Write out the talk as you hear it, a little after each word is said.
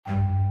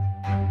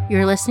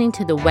You're listening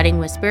to The Wedding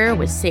Whisperer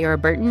with Sarah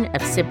Burton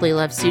of Simply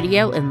Love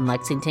Studio in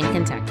Lexington,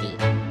 Kentucky.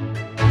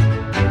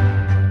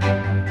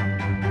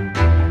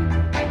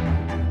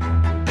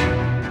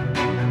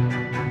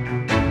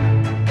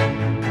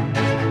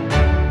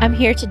 I'm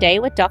here today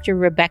with Dr.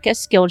 Rebecca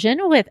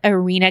Skiljan with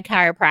Arena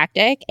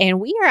Chiropractic, and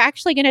we are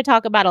actually going to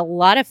talk about a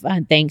lot of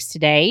fun things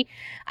today.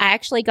 I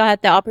actually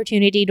got the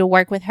opportunity to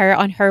work with her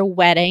on her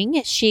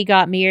wedding. She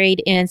got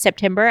married in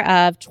September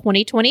of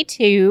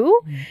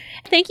 2022.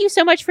 Thank you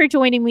so much for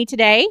joining me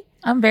today.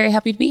 I'm very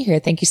happy to be here.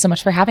 Thank you so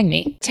much for having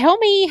me. Tell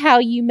me how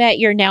you met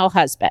your now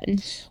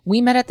husband. We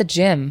met at the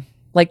gym,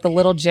 like the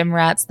little gym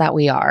rats that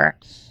we are.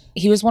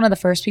 He was one of the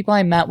first people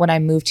I met when I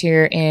moved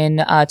here in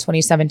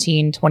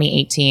 2017,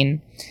 2018.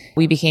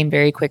 We became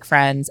very quick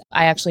friends.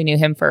 I actually knew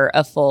him for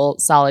a full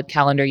solid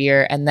calendar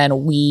year, and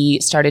then we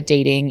started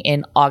dating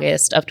in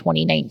August of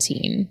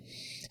 2019.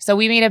 So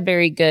we made a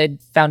very good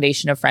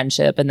foundation of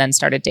friendship and then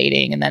started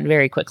dating, and then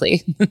very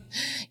quickly,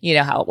 you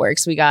know how it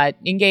works. We got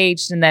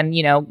engaged, and then,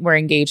 we're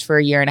engaged for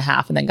a year and a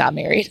half and then got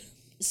married.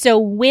 So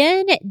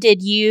when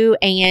did you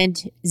and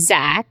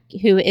Zach,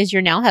 who is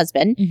your now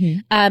husband,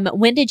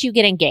 when did you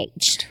get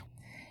engaged?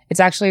 It's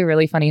actually a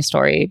really funny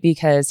story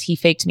because he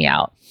faked me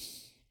out.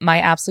 My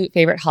absolute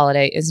favorite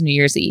holiday is New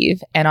Year's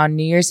Eve. And on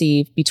New Year's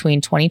Eve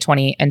between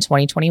 2020 and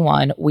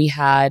 2021, we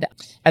had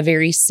a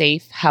very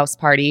safe house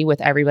party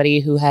with everybody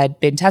who had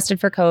been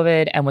tested for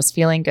COVID and was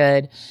feeling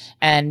good,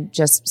 and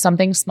just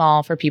something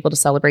small for people to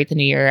celebrate the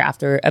new year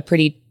after a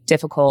pretty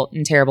difficult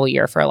and terrible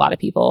year for a lot of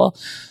people.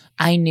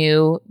 I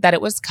knew that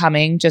it was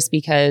coming just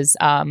because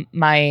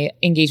my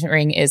engagement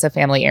ring is a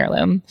family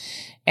heirloom.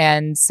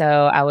 And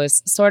so I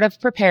was sort of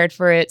prepared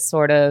for it,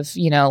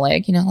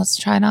 let's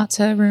try not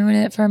to ruin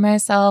it for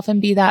myself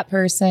and be that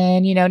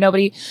person.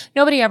 Nobody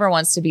ever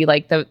wants to be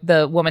like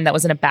the woman that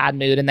was in a bad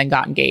mood and then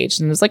got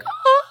engaged and was like,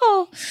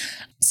 oh.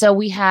 So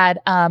we had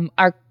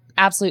our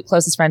absolute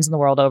closest friends in the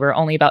world over,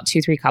 only about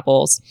 2-3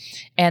 couples.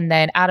 And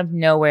then out of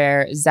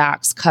nowhere,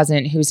 Zach's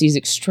cousin, who he's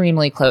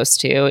extremely close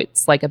to,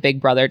 it's like a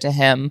big brother to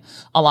him,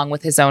 along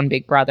with his own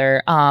big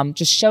brother,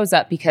 just shows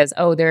up because,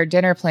 their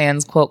dinner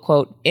plans, quote,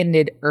 quote,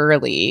 ended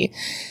early.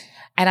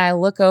 And I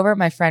look over at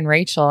my friend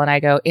Rachel and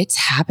I go, it's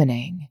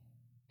happening.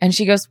 And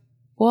she goes,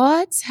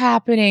 what's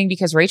happening?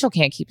 Because Rachel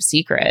can't keep a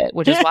secret,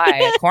 which is why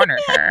I cornered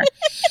her.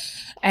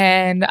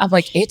 And I'm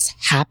like, it's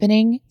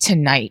happening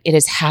tonight. It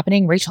is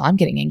happening. Rachel, I'm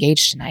getting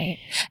engaged tonight.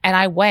 And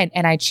I went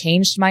and I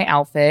changed my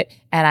outfit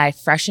and I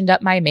freshened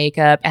up my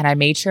makeup and I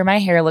made sure my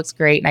hair looks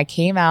great. And I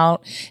came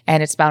out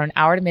and it's about an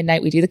hour to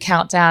midnight. We do the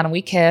countdown and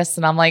we kiss.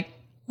 And I'm like,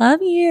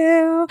 love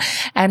you.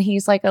 And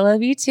he's like, I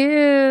love you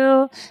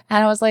too.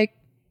 And I was like,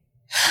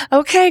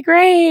 okay,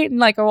 great.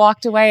 And I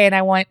walked away and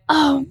I went,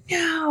 oh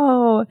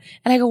no.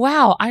 And I go,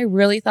 wow, I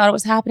really thought it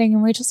was happening.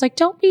 And Rachel's like,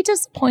 don't be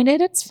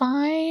disappointed. It's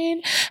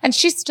fine. And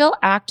she's still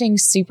acting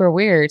super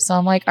weird. So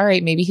I'm like, all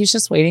right, maybe he's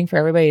just waiting for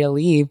everybody to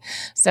leave.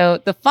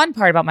 So the fun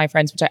part about my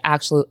friends, which I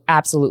actually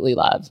absolutely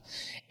love,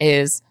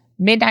 is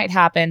midnight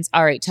happens.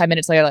 All right, 10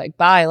 minutes later,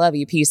 bye, love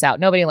you, peace out.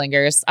 Nobody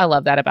lingers. I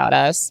love that about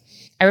us.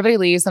 Everybody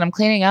leaves and I'm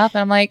cleaning up and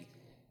I'm like,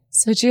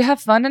 so did you have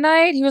fun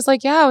tonight? He was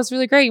like, yeah, it was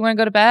really great. You want to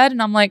go to bed?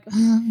 And I'm like,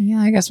 yeah,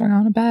 I guess we're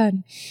going to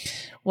bed.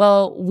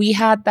 Well, we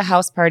had the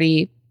house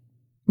party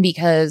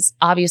because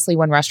obviously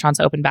when restaurants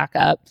opened back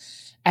up,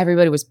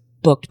 everybody was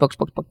booked.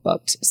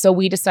 So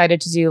we decided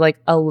to do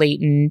a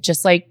Leighton,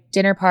 just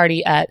dinner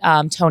party at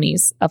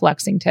Tony's of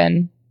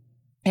Lexington.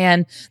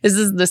 And this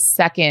is the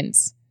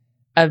 2nd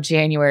of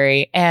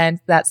January. And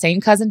that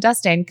same cousin,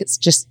 Dustin,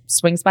 just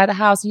swings by the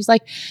house. And he's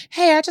like,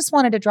 hey, I just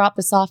wanted to drop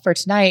this off for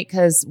tonight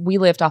because we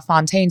lived off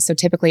Fontaine. So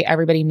typically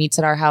everybody meets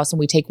at our house and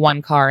we take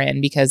one car in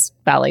because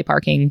valet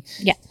parking.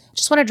 Yeah.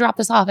 Just want to drop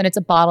this off. And it's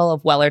a bottle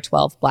of Weller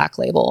 12 Black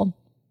Label.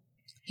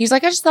 He's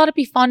like, I just thought it'd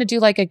be fun to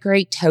do a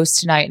great toast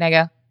tonight. And I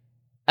go,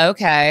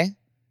 okay.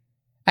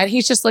 And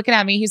he's just looking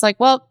at me. He's like,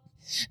 well,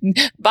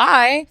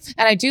 bye.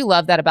 And I do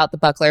love that about the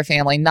Buckler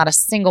family. Not a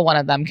single one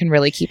of them can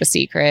really keep a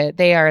secret.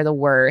 They are the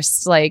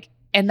worst.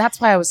 And that's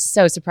why I was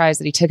so surprised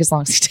that he took as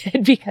long as he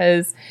did,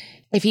 because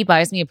if he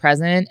buys me a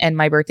present and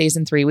my birthday's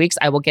in 3 weeks,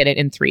 I will get it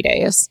in 3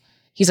 days.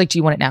 He's like, do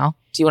you want it now?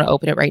 Do you want to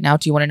open it right now?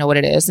 Do you want to know what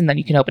it is? And then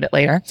you can open it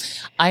later.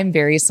 I'm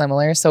very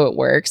similar, so it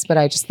works, but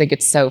I just think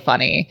it's so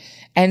funny.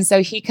 And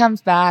so he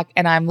comes back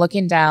and I'm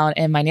looking down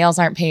and my nails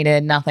aren't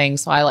painted, nothing.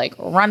 So I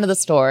run to the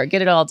store,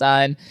 get it all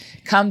done,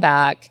 come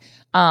back.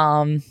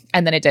 And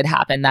then it did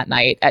happen that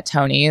night at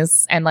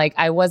Tony's. And I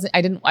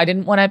didn't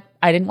want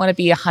to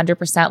be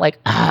 100%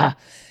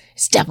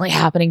 it's definitely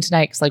happening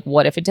tonight. Cause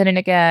what if it didn't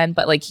again?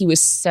 But he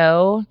was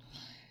so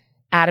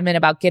adamant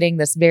about getting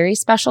this very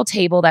special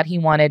table that he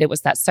wanted. It was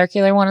that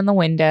circular one in the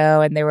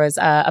window. And there was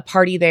a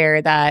party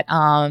there that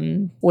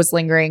was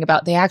lingering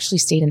about. They actually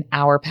stayed an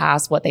hour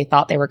past what they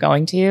thought they were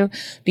going to,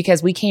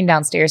 because we came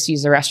downstairs to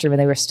use the restroom and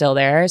they were still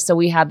there. So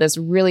we had this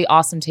really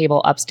awesome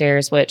table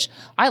upstairs, which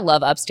I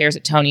love upstairs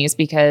at Tony's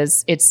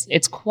because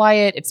it's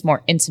quiet. It's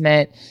more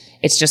intimate.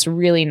 It's just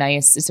really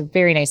nice. It's a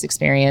very nice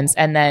experience.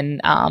 And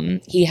then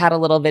he had a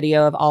little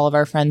video of all of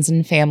our friends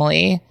and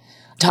family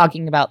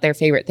talking about their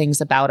favorite things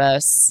about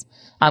us.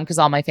 because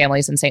all my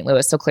family's in St.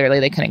 Louis, so clearly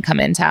they couldn't come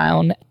in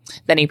town.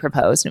 Then he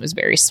proposed, and it was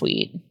very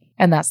sweet.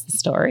 And that's the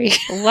story.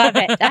 Love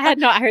it. I had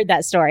not heard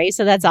that story,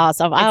 so that's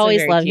awesome. I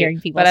always love hearing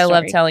people's stories. But I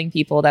love telling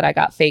people that I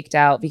got faked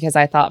out because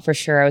I thought for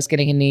sure I was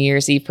getting a New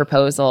Year's Eve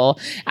proposal.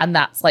 And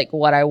that's like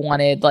what I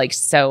wanted, like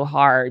so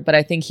hard. But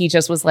I think he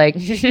just was like,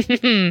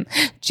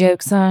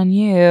 joke's on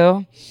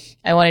you.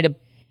 I wanted to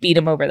beat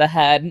him over the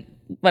head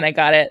when I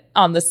got it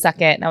on the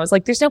 2nd. And I was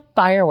like, there's no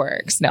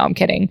fireworks. No, I'm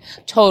kidding.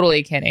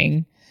 Totally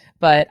kidding.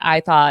 But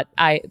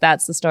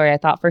that's the story. I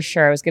thought for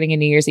sure I was getting a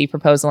New Year's Eve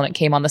proposal, and it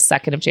came on the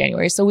 2nd of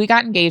January. So we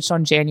got engaged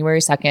on January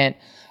 2nd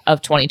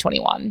of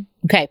 2021.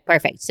 Okay,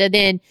 perfect. So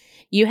then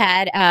you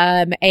had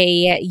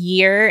a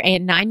year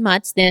and 9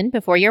 months then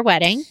before your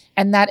wedding.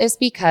 And that is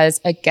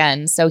because,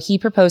 again, so he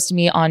proposed to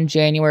me on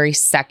January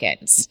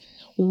 2nd.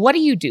 What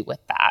do you do with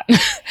that?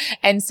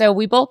 And so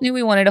we both knew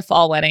we wanted a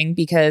fall wedding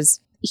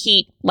because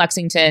heat,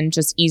 Lexington,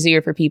 just easier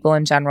for people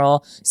in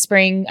general.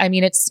 Spring, I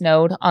mean, it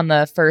snowed on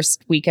the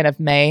first weekend of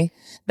May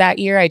that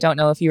year. I don't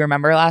know if you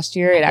remember last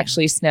year. It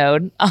actually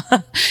snowed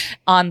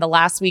on the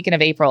last weekend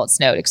of April. It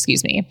snowed,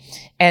 excuse me.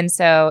 And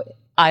so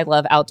I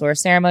love outdoor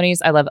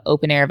ceremonies. I love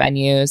open air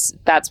venues.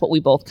 That's what we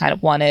both kind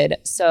of wanted.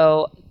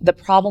 So the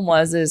problem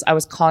is I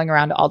was calling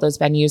around to all those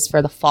venues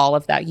for the fall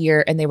of that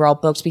year, and they were all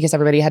booked because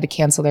everybody had to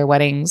cancel their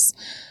weddings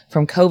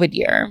from COVID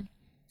year.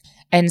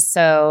 And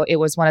so it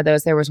was one of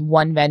those, there was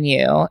one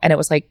venue, and it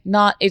was like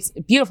it's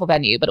a beautiful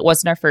venue, but it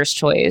wasn't our first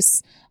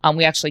choice.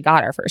 We actually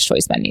got our first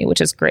choice venue,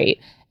 which is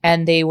great.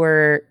 And they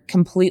were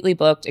completely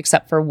booked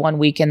except for one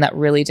weekend that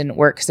really didn't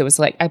work because it was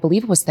like, I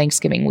believe it was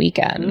Thanksgiving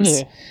weekend.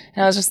 And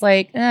I was just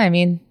like, I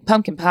mean,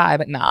 pumpkin pie,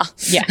 but nah.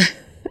 Yeah.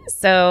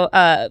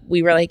 So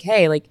we were like,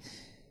 hey, like,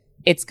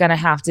 it's going to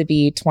have to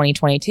be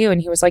 2022. And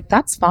he was like,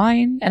 that's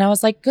fine. And I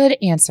was like, good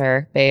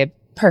answer, babe.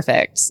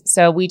 Perfect.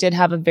 So we did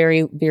have a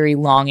very, very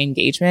long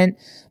engagement,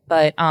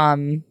 but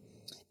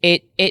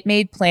it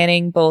made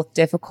planning both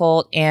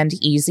difficult and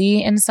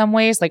easy in some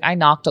ways. Like I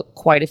knocked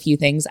quite a few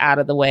things out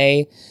of the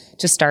way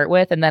to start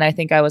with. And then I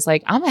think I was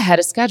like, I'm ahead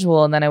of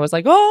schedule. And then I was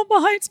like, oh, I'm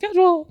behind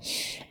schedule.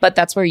 But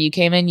that's where you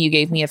came in. You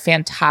gave me a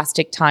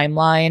fantastic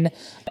timeline.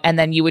 And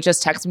then you would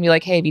just text me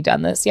like, hey, have you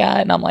done this yet?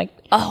 And I'm like,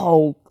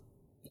 oh,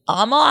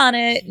 I'm on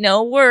it.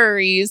 No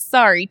worries.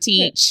 Sorry,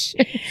 Teach.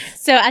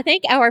 So I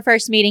think our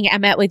first meeting, I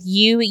met with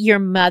you, your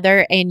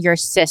mother, and your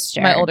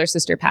sister. My older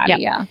sister, Patty. Yep.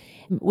 Yeah.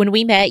 When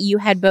we met, you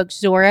had booked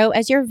Zorro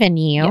as your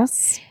venue.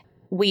 Yes.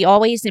 We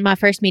always, in my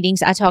first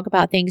meetings, I talk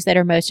about things that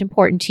are most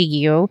important to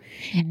you.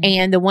 Mm-hmm.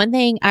 And the one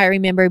thing I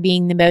remember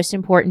being the most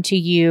important to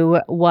you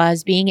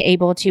was being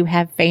able to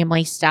have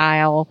family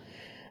style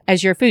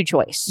as your food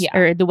choice,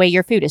 or the way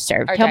your food is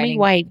served. Tell me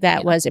why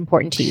that was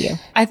important to you.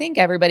 I think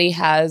everybody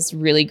has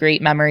really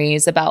great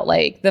memories about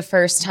like the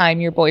first time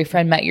your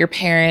boyfriend met your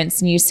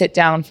parents and you sit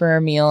down for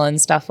a meal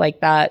and stuff like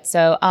that.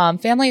 So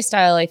family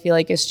style, I feel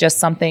like, is just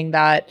something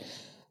that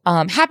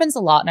happens a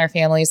lot in our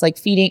families. Like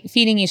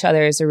feeding each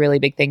other is a really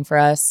big thing for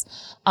us.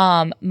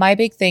 My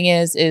big thing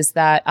is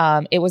that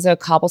it was a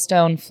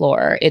cobblestone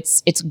floor.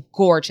 It's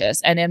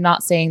gorgeous. And I'm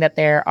not saying that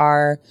there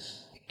are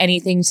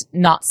anything's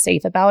not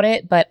safe about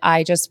it, but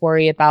I just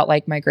worry about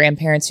like my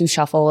grandparents who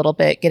shuffle a little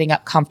bit, getting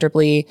up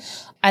comfortably.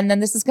 And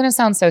then this is going to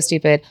sound so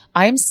stupid.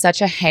 I'm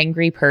such a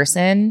hangry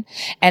person.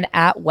 And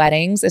at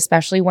weddings,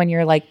 especially when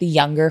you're like the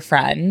younger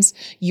friends,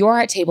 you're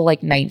at table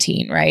like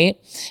 19, right?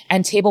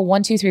 And table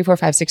 1, 2, 3, 4,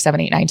 5, 6, 7,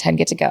 8, 9, 10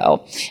 get to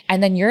go.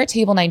 And then you're at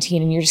table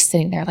 19 and you're just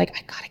sitting there like,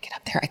 I gotta get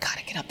up there. I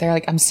gotta get up there.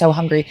 Like, I'm so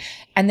hungry.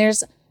 And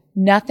there's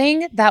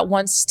nothing that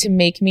wants to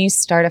make me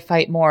start a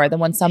fight more than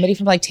when somebody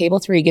from like table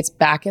 3 gets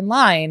back in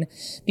line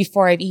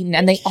before I've eaten.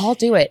 And they all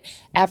do it.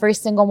 Every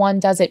single one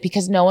does it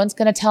because no one's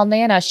going to tell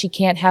Nana she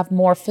can't have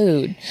more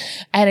food.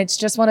 And it's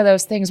just one of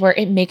those things where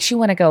it makes you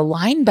want to go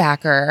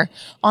linebacker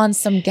on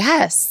some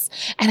guests.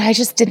 And I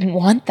just didn't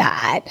want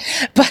that.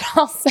 But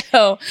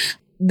also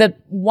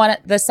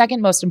the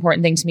second most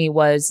important thing to me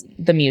was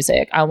the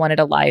music. I wanted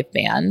a live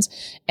band,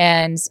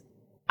 and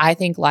I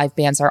think live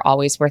bands are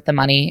always worth the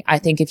money. I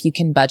think if you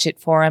can budget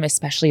for them,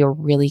 especially a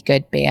really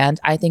good band,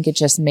 I think it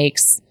just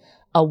makes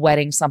a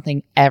wedding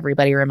something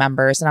everybody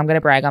remembers. And I'm going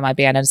to brag on my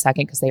band in a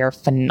second because they are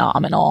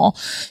phenomenal.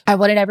 I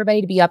wanted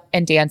everybody to be up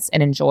and dance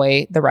and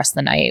enjoy the rest of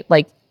the night.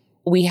 Like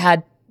we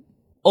had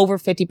over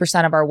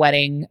 50% of our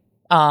wedding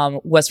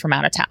was from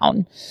out of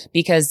town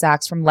because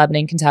Zach's from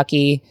Lebanon,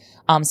 Kentucky.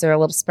 So they're a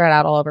little spread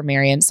out all over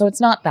Marion. So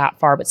it's not that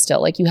far, but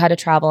still, like you had to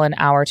travel an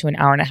hour to an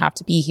hour and a half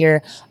to be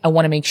here. I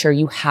want to make sure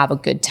you have a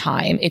good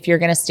time. If you're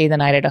going to stay the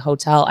night at a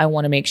hotel, I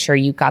want to make sure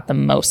you got the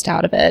most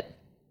out of it.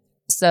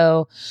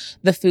 So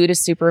the food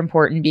is super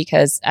important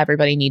because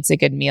everybody needs a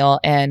good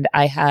meal. And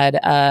I had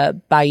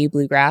Bayou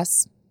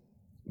Bluegrass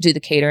do the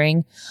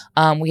catering.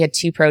 We had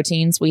 2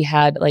 proteins. We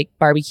had like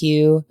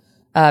barbecue,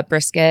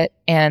 brisket,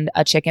 and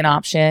a chicken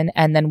option.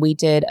 And then we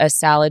did a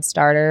salad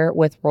starter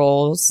with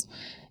rolls.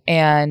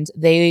 And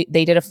they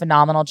did a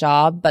phenomenal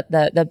job. But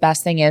the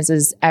best thing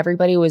is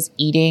everybody was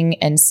eating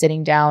and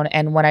sitting down.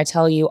 And when I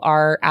tell you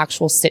our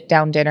actual sit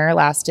down dinner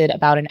lasted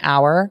about an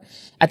hour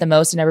at the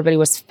most and everybody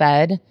was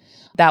fed,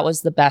 that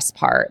was the best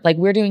part. Like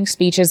we're doing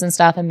speeches and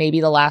stuff, and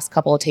maybe the last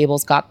couple of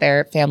tables got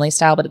their family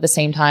style, but at the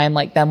same time,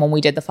 like then when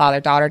we did the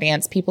father-daughter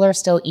dance, people are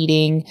still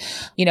eating.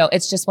 You know,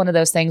 it's just one of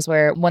those things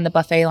where when the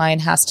buffet line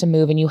has to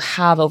move and you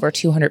have over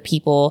 200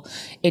 people,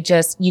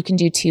 you can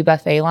do 2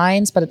 buffet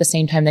lines, but at the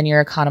same time, then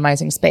you're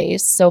economizing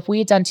space. So if we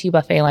had done 2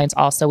 buffet lines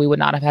also, we would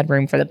not have had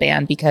room for the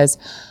band because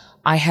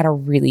I had a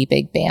really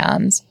big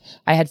band.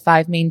 I had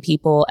 5 main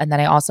people, and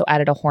then I also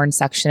added a horn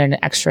section and an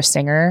extra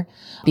singer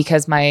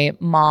because my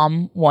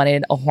mom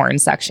wanted a horn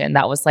section.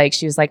 That was like,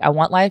 she was like, I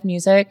want live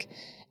music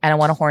and I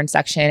want a horn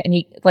section. And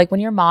you, like when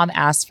your mom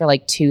asks for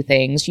like 2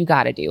 things, you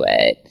got to do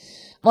it.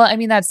 Well, I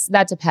mean,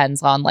 that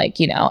depends on like,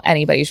 you know,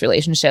 anybody's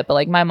relationship, but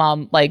like my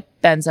mom like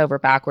bends over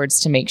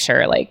backwards to make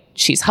sure like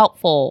she's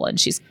helpful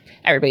and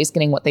everybody's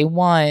getting what they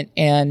want.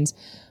 And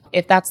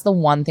if that's the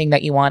one thing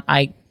that you want,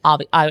 and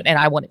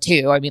I want it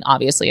too. I mean,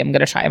 obviously, I'm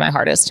going to try my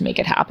hardest to make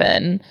it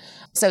happen.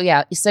 So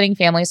yeah, sitting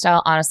family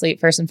style, honestly,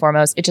 first and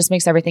foremost, it just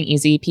makes everything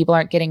easy. People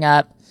aren't getting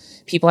up.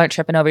 People aren't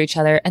tripping over each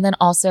other. And then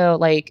also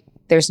like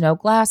there's no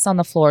glass on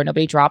the floor.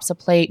 Nobody drops a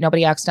plate.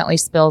 Nobody accidentally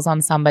spills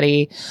on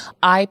somebody.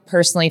 I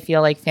personally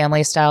feel like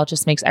family style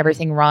just makes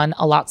everything run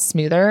a lot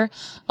smoother,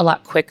 a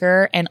lot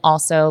quicker. And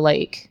also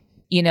like,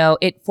 you know,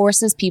 it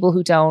forces people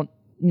who don't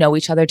know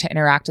each other to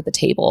interact at the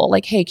table.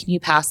 Like, hey, can you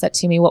pass that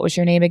to me? What was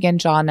your name again?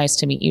 John. Nice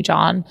to meet you,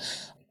 John.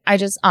 I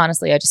just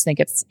think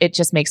it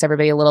just makes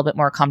everybody a little bit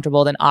more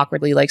comfortable than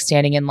awkwardly like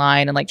standing in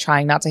line and like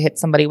trying not to hit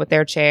somebody with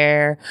their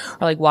chair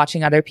or like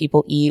watching other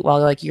people eat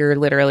while like you're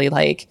literally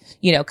like,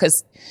 you know,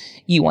 cause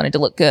you wanted to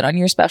look good on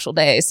your special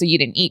day. So you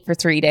didn't eat for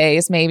 3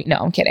 days, maybe. No,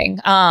 I'm kidding.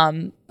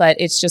 But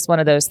it's just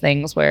one of those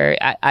things where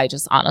I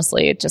just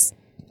honestly,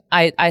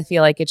 I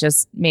feel like it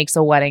just makes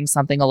a wedding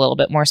something a little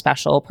bit more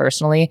special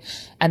personally.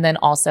 And then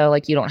also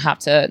like you don't have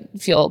to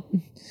feel,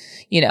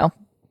 you know,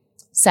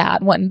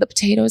 sad when the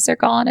potatoes are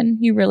gone and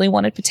you really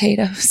wanted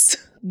potatoes.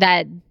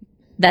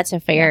 That's a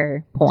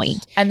fair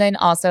point. And then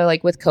also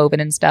like with COVID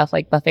and stuff,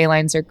 like buffet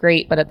lines are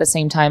great, but at the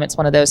same time, it's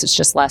one of those, it's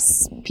just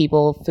less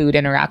food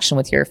interaction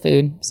with your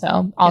food.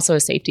 So also a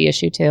safety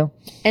issue too.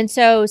 And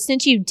so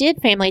since you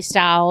did family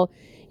style,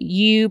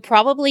 you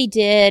probably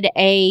did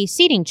a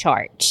seating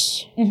chart.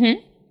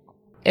 Mm-hmm.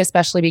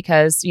 Especially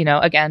because, you know,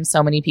 again,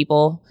 so many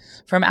people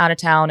from out of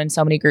town and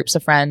so many groups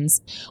of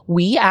friends.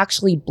 We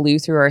actually blew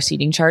through our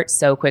seating chart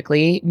so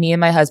quickly. Me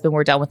and my husband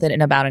were done with it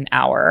in about an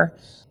hour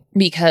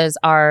because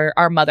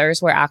our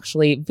mothers were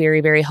actually very,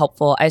 very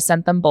helpful. I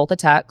sent them both a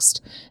text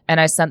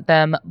and I sent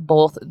them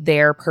both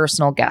their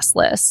personal guest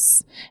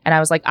lists. And I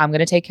was like, I'm going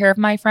to take care of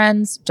my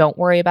friends. Don't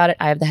worry about it.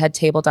 I have the head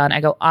table done. I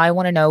go, I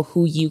want to know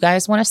who you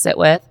guys want to sit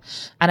with.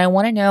 And I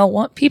want to know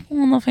what people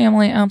in the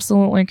family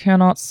absolutely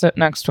cannot sit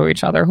next to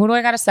each other. Who do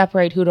I got to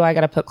separate? Who do I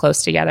got to put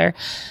close together?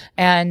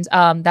 And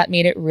that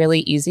made it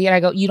really easy. And I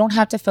go, you don't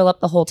have to fill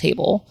up the whole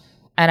table.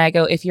 And I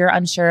go, if you're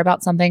unsure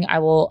about something, I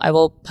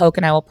will poke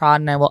and I will prod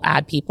and I will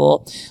add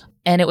people.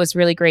 And it was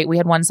really great. We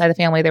had one side of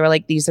the family. They were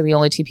like, these are the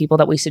only 2 people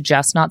that we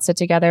suggest not sit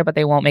together, but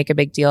they won't make a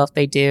big deal if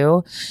they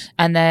do.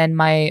 And then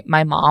my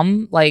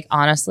mom, like,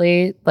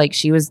 honestly, like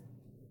she was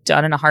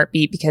done in a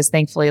heartbeat because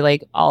thankfully,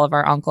 like all of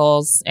our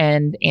uncles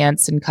and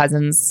aunts and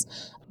cousins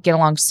get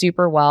along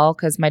super well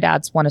because my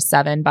dad's 1 of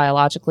 7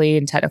 biologically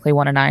and technically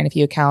 1 of 9 if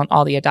you count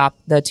all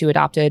the 2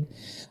 adopted,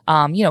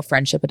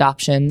 friendship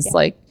adoptions. Yeah.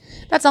 Like,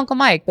 that's Uncle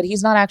Mike, but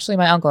he's not actually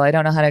my uncle. I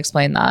don't know how to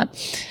explain that.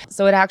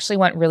 So it actually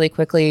went really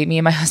quickly. Me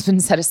and my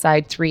husband set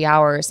aside 3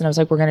 hours and I was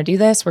like, we're going to do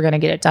this. We're going to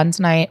get it done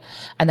tonight.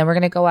 And then we're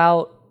going to go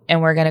out and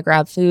we're going to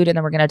grab food and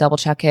then we're going to double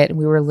check it. And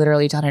we were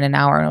literally done in an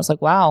hour. And I was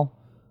like, wow,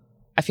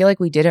 I feel like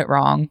we did it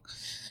wrong.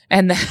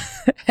 And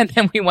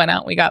then we went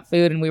out, we got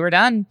food and we were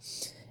done.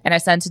 And I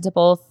sent it to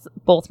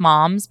both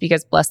moms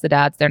because bless the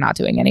dads, they're not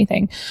doing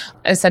anything.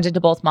 I sent it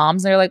to both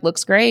moms. They're like,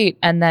 looks great.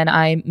 And then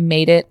I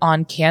made it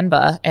on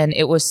Canva and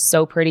it was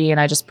so pretty. And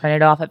I just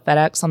printed it off at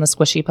FedEx on the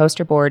squishy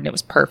poster board and it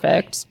was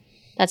perfect.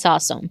 That's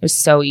awesome. It was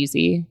so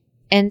easy.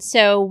 And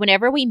so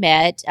whenever we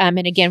met, and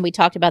again, we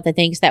talked about the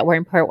things that were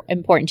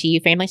important to you.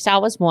 Family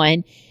style was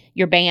one.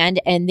 Your band,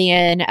 and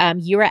then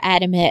you were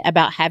adamant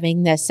about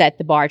having the Set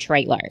the Bar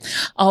trailer.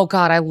 Oh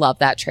God, I love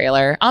that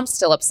trailer. I'm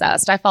still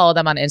obsessed. I follow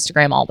them on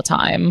Instagram all the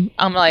time.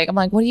 I'm like,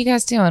 what are you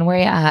guys doing? Where are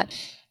you at?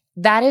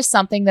 That is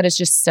something that is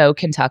just so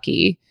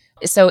Kentucky.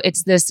 So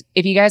it's this,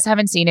 if you guys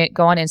haven't seen it,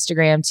 go on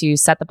Instagram to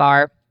Set the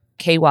Bar,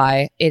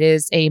 KY. It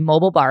is a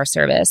mobile bar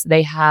service.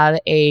 They have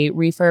a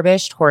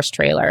refurbished horse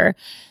trailer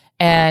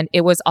and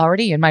it was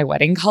already in my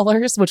wedding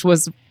colors, which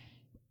was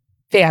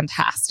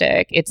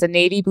fantastic. It's a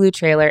navy blue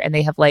trailer and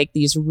they have like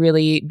these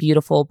really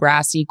beautiful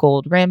brassy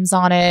gold rims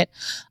on it.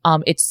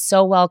 It's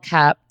so well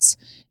kept.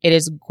 It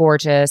is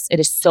gorgeous. It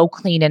is so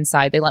clean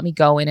inside. They let me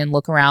go in and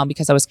look around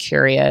because I was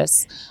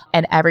curious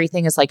and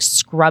everything is like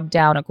scrubbed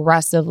down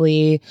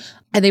aggressively.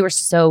 And they were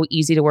so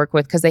easy to work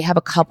with because they have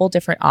a couple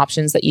different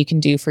options that you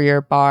can do for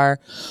your bar.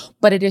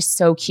 But it is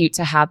so cute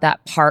to have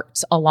that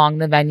parked along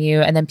the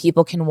venue and then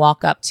people can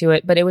walk up to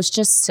it. But it was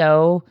just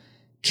so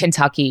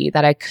Kentucky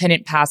that I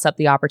couldn't pass up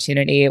the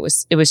opportunity. It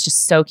was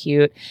just so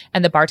cute.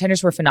 And the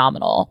bartenders were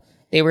phenomenal.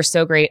 They were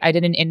so great. I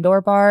did an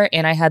indoor bar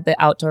and I had the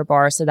outdoor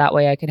bar. So that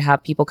way I could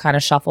have people kind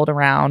of shuffled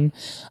around.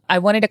 I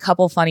wanted a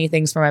couple funny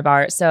things for my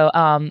bar. So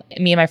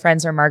me and my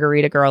friends are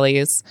margarita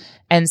girlies.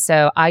 And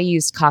so I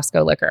used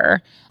Costco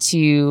liquor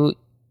to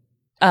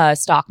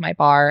stock my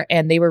bar,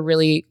 and they were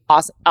really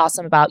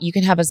awesome about, you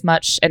can have as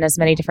much and as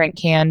many different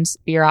canned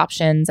beer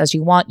options as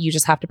you want. You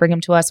just have to bring them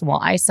to us and we'll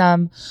ice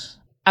them.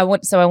 I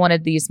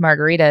wanted these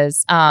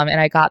margaritas, and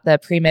I got the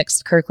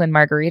premixed Kirkland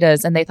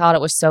margaritas, and they thought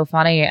it was so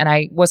funny. And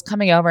I was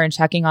coming over and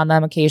checking on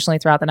them occasionally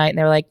throughout the night, and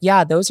they were like,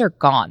 yeah, those are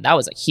gone. That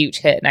was a huge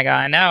hit. And I go,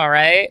 I know,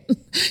 right?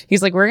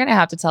 He's like, we're going to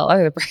have to tell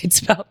other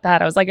brides about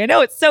that. I was like, I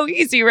know, it's so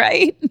easy,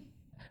 right?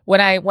 When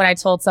I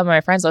told some of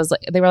my friends,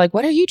 they were like,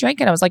 what are you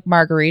drinking? I was like,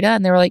 margarita.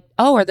 And they were like,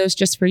 oh, are those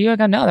just for you? I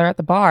go, no, they're at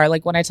the bar.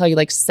 Like when I tell you,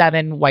 like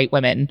 7 white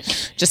women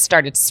just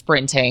started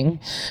sprinting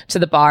to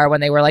the bar when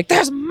they were like,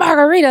 there's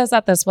margaritas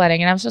at this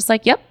wedding. And I was just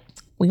like, yep,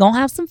 we gonna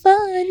have some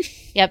fun.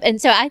 Yep.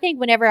 And so I think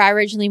whenever I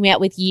originally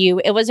met with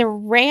you, it was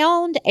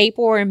around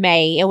April or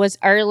May. It was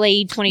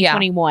early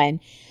 2021.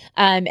 Yeah.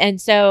 And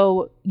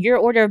so your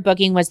order of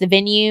booking was the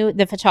venue,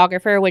 the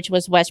photographer, which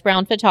was Wes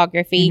Brown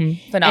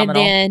Photography,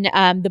 phenomenal, and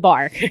then the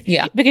bar.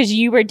 Yeah, because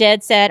you were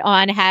dead set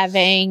on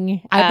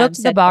having. I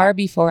booked the bar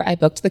before I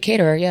booked the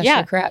caterer. Yes, yeah,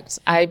 you're correct.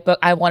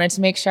 I wanted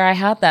to make sure I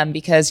had them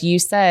because you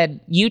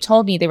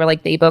told me they were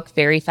like they book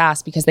very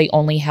fast because they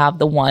only have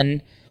the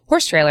one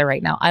horse trailer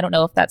right now. I don't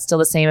know if that's still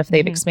the same, if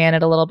they've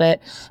expanded a little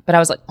bit, but I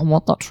was like, I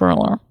want that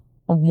trailer.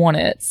 I want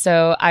it.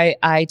 So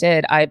I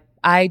did.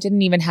 I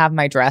didn't even have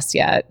my dress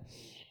yet.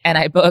 And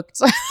I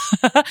booked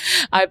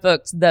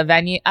the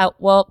venue.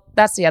 Well,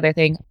 that's the other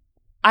thing.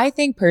 I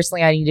think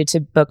personally I needed to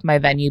book my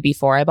venue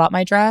before I bought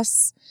my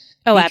dress.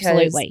 Oh,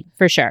 absolutely.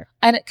 For sure.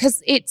 And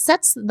because it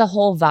sets the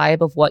whole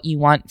vibe of what you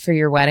want for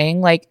your wedding.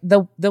 Like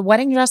the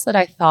wedding dress that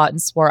I thought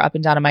and swore up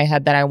and down in my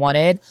head that I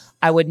wanted,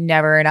 I would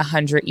never in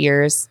 100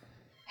 years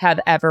have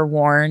ever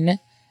worn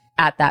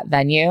at that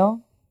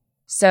venue.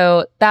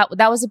 So that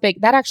was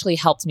that actually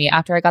helped me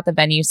after I got the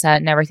venue set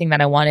and everything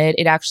that I wanted.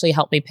 It actually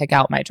helped me pick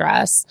out my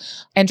dress.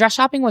 And dress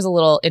shopping was a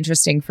little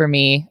interesting for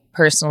me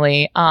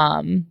personally.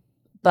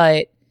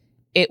 But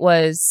it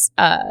was,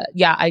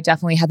 I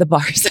definitely had the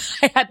bars.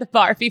 I had the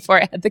bar before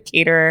I had the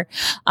caterer.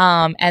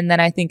 And then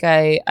I think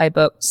I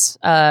booked,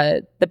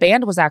 the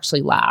band was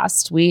actually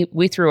last.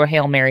 We threw a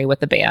Hail Mary with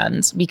the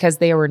band because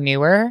they were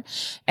newer.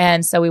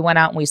 And so we went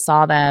out and we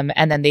saw them,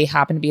 and then they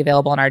happened to be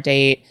available on our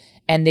date.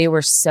 And they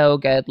were so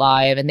good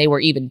live, and they were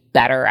even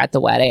better at the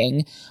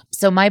wedding.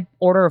 So my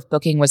order of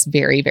booking was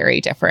very,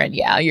 very different.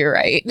 Yeah, you're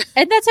right.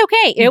 And that's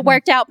okay. It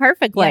worked out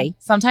perfectly. Yeah,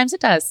 sometimes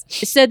it does.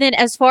 So then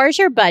as far as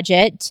your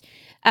budget,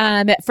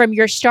 from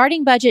your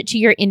starting budget to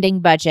your ending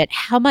budget,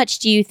 how much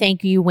do you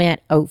think you went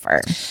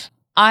over?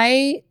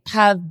 I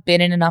have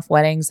been in enough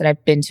weddings and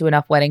I've been to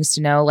enough weddings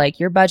to know,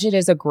 like, your budget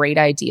is a great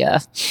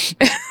idea.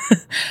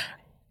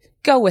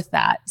 Go with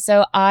that.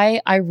 So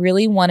I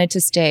really wanted to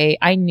stay.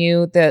 I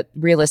knew that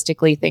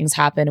realistically things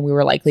happen and we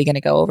were likely going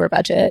to go over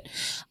budget.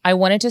 I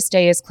wanted to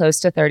stay as close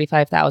to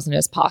 $35,000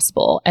 as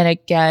possible. And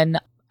again,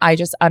 I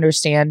just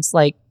understand,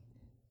 like,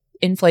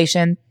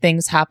 inflation,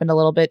 things happened a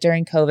little bit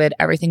during COVID.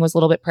 Everything was a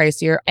little bit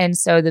pricier. And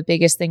so the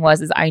biggest thing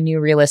is I knew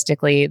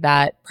realistically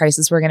that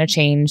prices were going to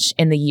change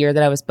in the year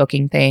that I was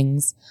booking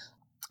things.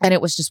 And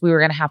it was just, we were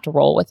going to have to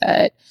roll with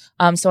it.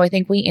 So I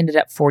think we ended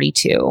up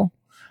 42.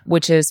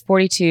 Which is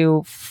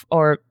 42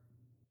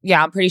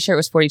 I'm pretty sure it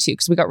was 42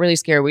 because we got really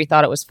scared. We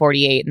thought it was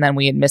 48 and then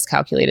we had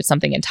miscalculated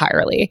something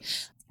entirely.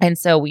 And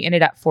so we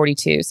ended up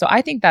 42. So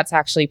I think that's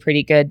actually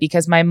pretty good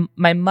because my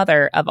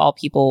mother, of all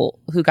people,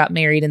 who got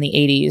married in the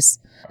 80s,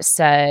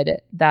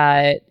 said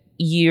that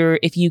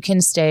if you can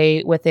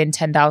stay within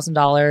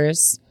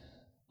 $10,000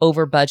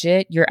 over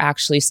budget, you're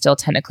actually still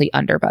technically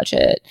under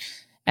budget.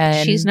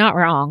 And she's not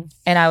wrong.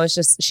 And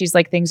she's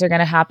like, things are going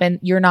to happen.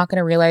 You're not going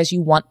to realize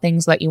you want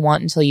things that you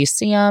want until you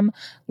see them.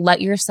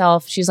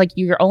 She's like,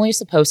 you're only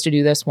supposed to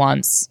do this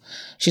once.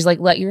 She's like,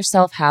 let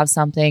yourself have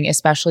something,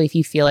 especially if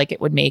you feel like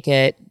it would make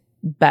it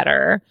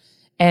better.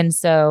 And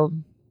so,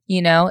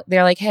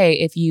 they're like, hey,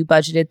 if you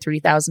budgeted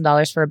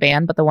 $3,000 for a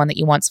band, but the one that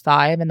you want's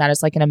 $5,000, and that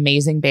is like an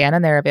amazing band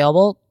and they're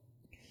available.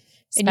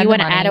 And you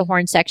want to add a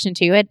horn section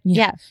to it?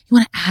 Yeah. You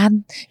want to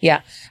add?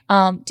 Yeah.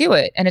 Do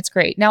it. And it's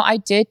great. Now, I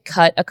did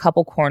cut a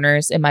couple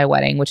corners in my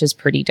wedding, which is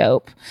pretty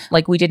dope.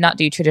 Like, we did not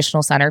do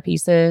traditional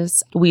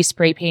centerpieces. We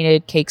spray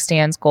painted cake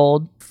stands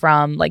gold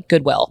from like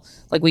Goodwill.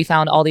 Like, we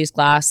found all these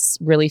glass,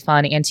 really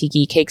fun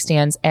antique cake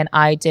stands. And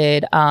I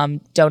did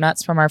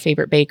donuts from our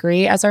favorite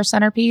bakery as our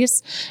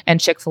centerpiece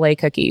and Chick-fil-A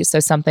cookies. So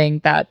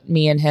something that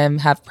me and him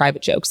have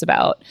private jokes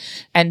about.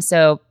 And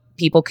so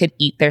people could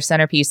eat their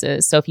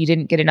centerpieces. So if you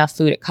didn't get enough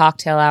food at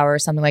cocktail hour or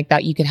something like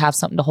that, you could have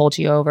something to hold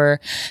you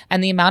over.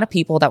 And the amount of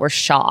people that were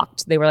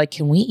shocked, they were like,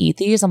 can we eat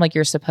these? I'm like,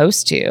 you're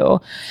supposed to.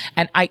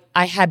 And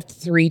I had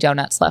 3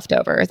 donuts left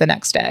over the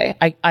next day.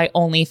 I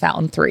only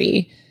found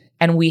 3.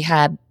 And we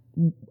had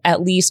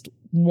at least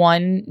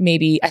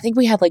I think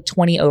we had like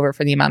 20 over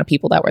for the amount of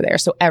people that were there.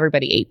 So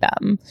everybody ate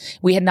them.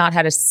 We had not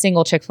had a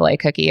single Chick-fil-A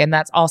cookie. And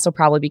that's also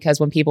probably because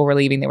when people were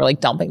leaving, they were like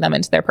dumping them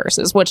into their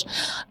purses, which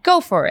go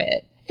for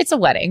it. It's a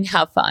wedding.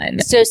 Have fun.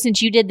 So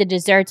since you did the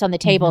desserts on the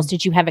tables,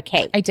 did you have a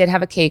cake? I did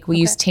have a cake. We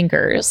used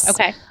Tinkers.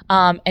 Okay.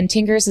 And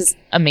Tinkers is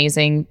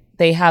amazing.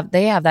 They have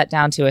that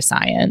down to a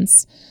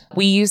science.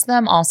 We use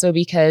them also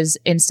because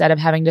instead of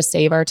having to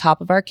save our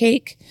top of our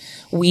cake,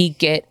 we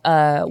get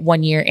a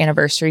 1-year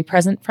anniversary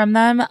present from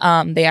them.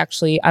 They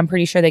actually, I'm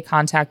pretty sure they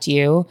contact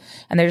you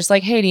and they're just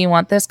like, hey, do you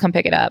want this? Come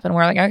pick it up. And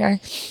we're like, okay.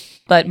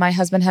 But my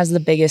husband has the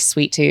biggest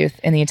sweet tooth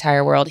in the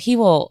entire world. He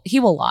will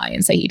lie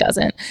and say he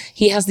doesn't.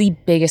 He has the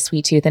biggest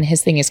sweet tooth and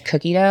his thing is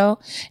cookie dough.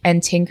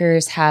 And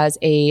Tinkers has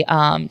a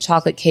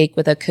chocolate cake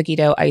with a cookie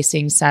dough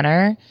icing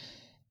center.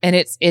 And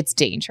it's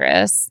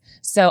dangerous.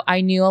 So I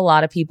knew a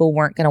lot of people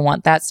weren't going to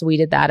want that. So we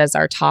did that as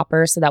our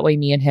topper. So that way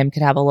me and him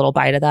could have a little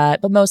bite of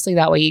that. But mostly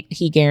that way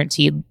he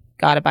guaranteed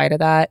got a bite of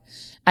that.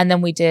 And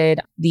then we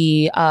did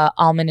the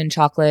almond and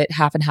chocolate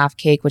half and half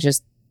cake, which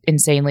is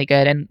insanely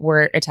good. And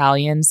we're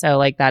Italian. So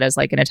like that is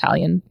like an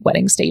Italian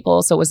wedding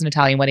staple. So it was an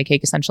Italian wedding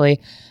cake essentially.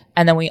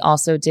 And then we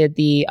also did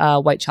the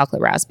white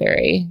chocolate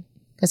raspberry.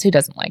 Because who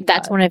doesn't like that?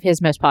 That's one of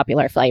his most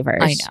popular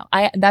flavors. I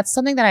know. That's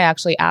something that I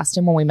actually asked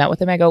him when we met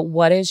with him. I go,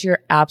 what is your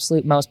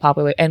absolute most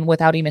popular? And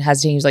without even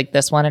hesitating, he's like,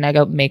 this one. And I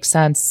go, makes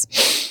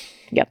sense.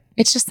 Yep.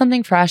 It's just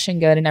something fresh and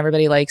good and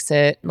everybody likes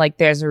it. Like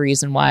there's a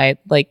reason why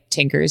like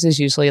Tinkers is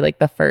usually like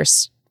the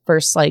first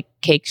like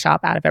cake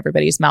shop out of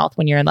everybody's mouth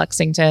when you're in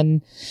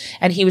Lexington.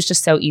 And he was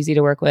just so easy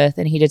to work with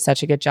and he did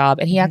such a good job.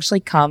 And he actually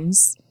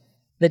comes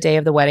the day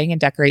of the wedding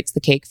and decorates the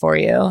cake for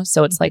you.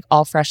 So it's like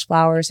all fresh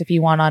flowers if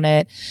you want on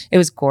it. It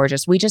was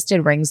gorgeous. We just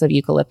did rings of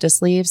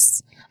eucalyptus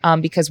leaves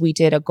because we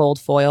did a gold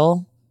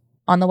foil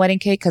on the wedding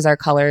cake because our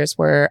colors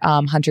were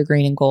hunter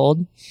green and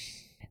gold.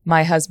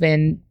 My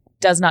husband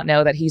does not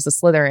know that he's a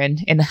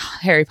Slytherin in the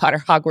Harry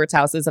Potter Hogwarts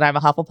houses and I'm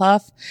a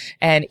Hufflepuff.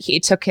 And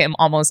it took him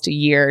almost a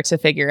year to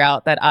figure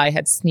out that I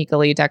had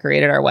sneakily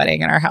decorated our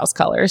wedding in our house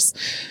colors.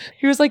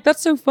 He was like,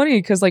 that's so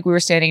funny. Because like we were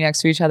standing next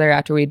to each other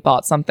after we'd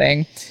bought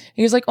something.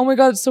 He was like, oh my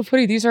God, it's so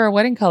funny. These are our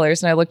wedding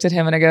colors. And I looked at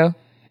him and I go,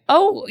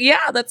 oh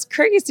yeah, that's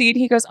crazy. And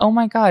he goes, oh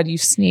my God, you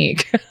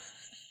sneak.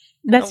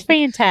 That's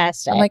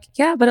fantastic. I'm like,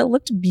 yeah, but it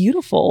looked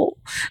beautiful.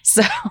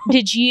 So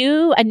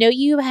I know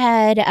you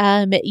had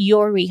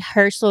your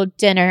rehearsal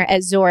dinner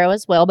at Zorro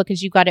as well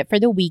because you got it for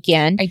the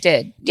weekend. I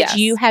did. Did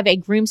you have a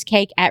groom's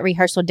cake at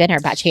rehearsal dinner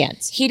by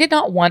chance? He did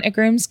not want a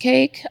groom's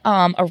cake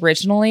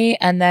originally.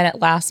 And then at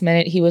last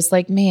minute, he was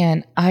like,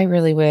 man, I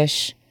really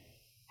wish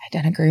I'd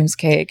done a groom's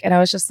cake. And I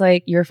was just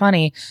like, you're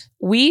funny.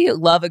 We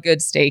love a good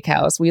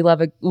steakhouse.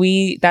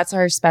 That's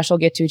our special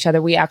gift to each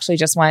other. We actually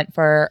just went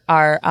for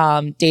our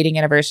dating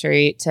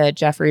anniversary to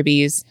Jeff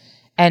Ruby's.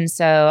 And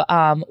so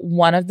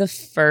one of the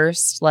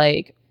first,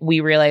 like,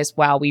 we realized,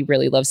 wow, we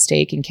really love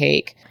steak and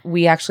cake.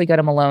 We actually go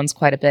to Malone's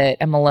quite a bit.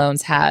 And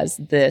Malone's has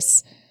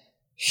this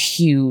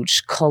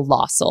huge,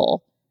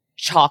 colossal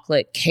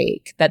chocolate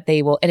cake that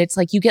they will, and it's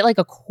like, you get like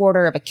a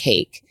quarter of a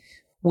cake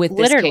with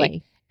this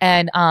cake.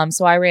 And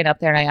so I ran up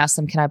there and I asked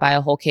them, can I buy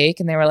a whole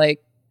cake? And they were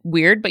like,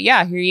 weird, but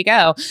yeah, here you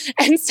go.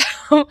 And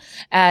so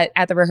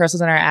at the rehearsal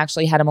dinner, I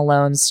actually had a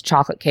Malone's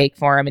chocolate cake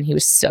for him and he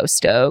was so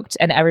stoked.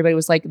 And everybody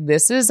was like,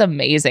 this is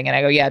amazing. And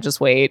I go, yeah,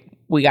 just wait.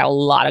 We got a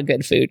lot of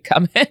good food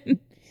coming.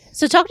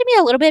 So talk to me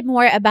a little bit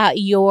more about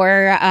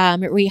your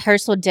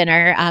rehearsal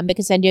dinner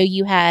because I know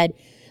you had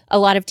a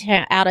lot of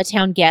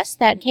out-of-town guests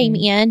that came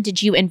in.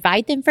 Did you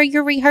invite them for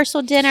your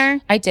rehearsal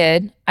dinner? I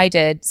did.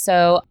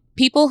 So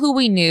people who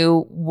we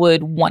knew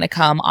would want to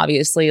come,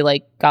 obviously,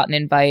 like got an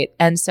invite.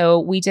 And so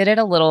we did it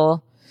a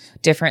little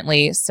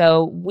differently.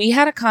 So we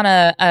had a kind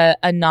of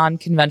a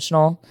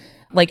non-conventional,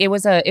 like it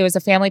was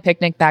a family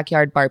picnic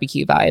backyard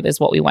barbecue vibe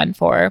is what we went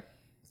for.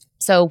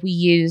 So we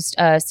used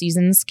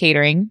Seasons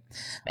Catering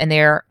and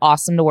they're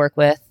awesome to work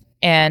with.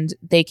 And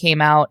they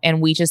came out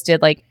and we just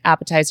did like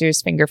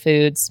appetizers, finger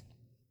foods.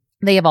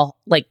 They have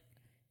like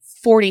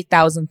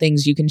 40,000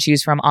 things you can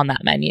choose from on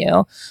that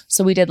menu.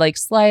 So we did like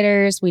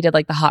sliders. We did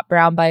like the hot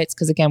brown bites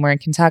because again, we're in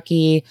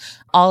Kentucky.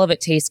 All of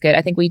it tastes good.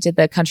 I think we did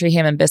the country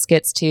ham and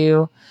biscuits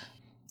too.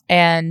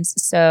 And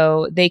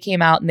so they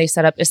came out and they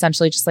set up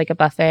essentially just like a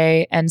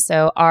buffet. And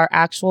so our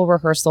actual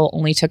rehearsal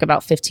only took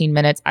about 15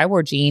 minutes. I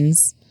wore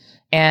jeans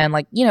and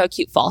like, you know,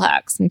 cute fall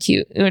hacks and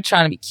cute. We were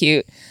trying to be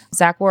cute.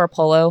 Zach wore a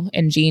polo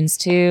and jeans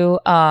too.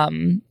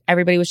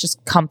 Everybody was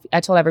just comfy.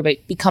 I told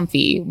everybody, be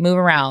comfy, move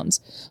around.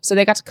 So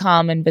they got to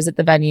come and visit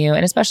the venue.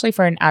 And especially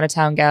for an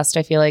out-of-town guest,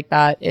 I feel like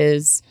that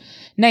is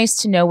nice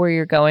to know where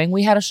you're going.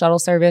 We had a shuttle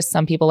service.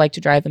 Some people like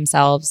to drive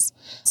themselves.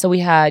 So we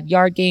had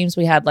yard games.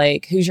 We had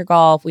like Hoosier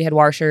Golf. We had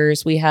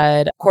Washers. We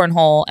had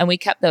Cornhole. And we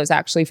kept those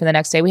actually for the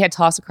next day. We had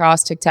toss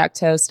across,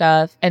 tic-tac-toe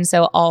stuff. And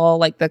so all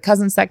like the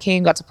cousins that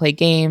came got to play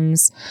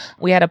games.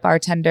 We had a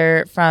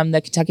bartender from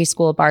the Kentucky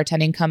School of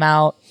Bartending come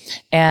out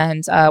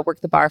and work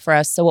the bar for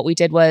us. So what we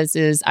did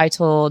is I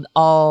told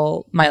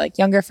all my like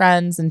younger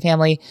friends and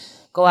family,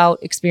 go out,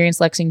 experience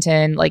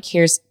Lexington. Like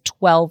here's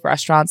 12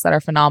 restaurants that are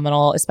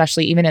phenomenal,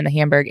 especially even in the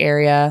Hamburg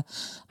area.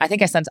 I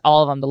think I sent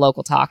all of them to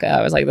Local Taco.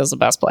 I was like, this is the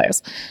best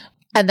place.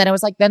 And then I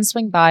was like, then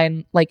swing by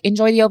and like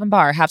enjoy the open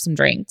bar, have some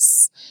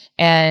drinks.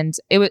 And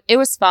it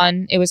was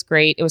fun. It was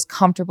great. It was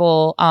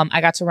comfortable. I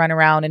got to run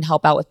around and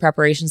help out with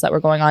preparations that were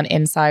going on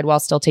inside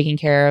while still taking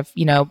care of,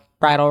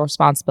 bridal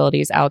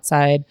responsibilities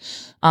outside.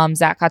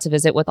 Zach got to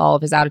visit with all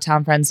of his out of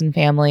town friends and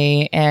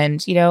family.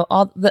 And,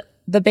 all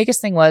the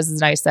biggest thing was,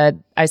 and I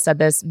said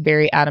this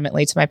very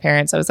adamantly to my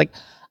parents. I was like,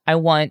 I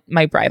want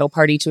my bridal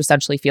party to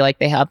essentially feel like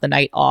they have the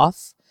night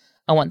off.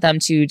 I want them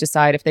to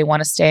decide if they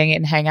want to stay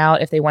and hang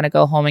out, if they want to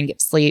go home and get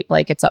sleep.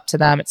 Like, it's up to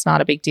them. It's not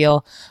a big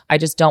deal. I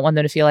just don't want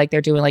them to feel like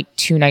they're doing like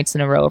 2 nights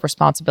in a row of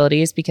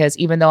responsibilities, because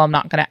even though I'm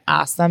not going to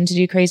ask them to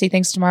do crazy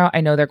things tomorrow,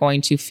 I know they're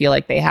going to feel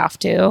like they have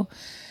to.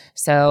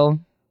 So,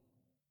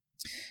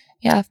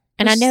 yeah.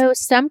 And I know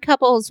some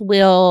couples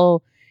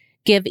will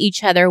give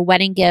each other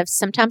wedding gifts,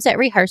 sometimes at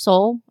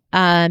rehearsal,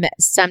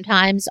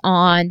 sometimes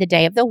on the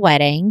day of the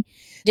wedding.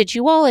 Did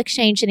you all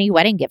exchange any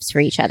wedding gifts for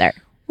each other?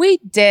 We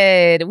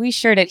did. We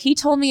sure did. He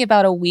told me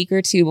about a week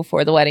or two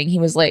before the wedding. He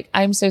was like,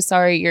 I'm so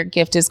sorry. Your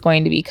gift is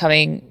going to be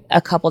coming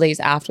a couple days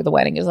after the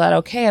wedding. Is that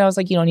okay? And I was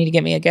like, you don't need to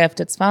get me a gift.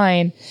 It's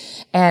fine.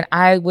 And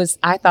I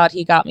thought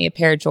he got me a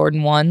pair of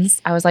Jordan 1s.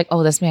 I was like,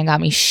 oh, this man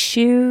got me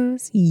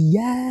shoes.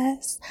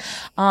 Yes.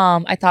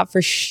 I thought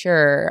for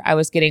sure I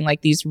was getting like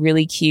these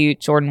really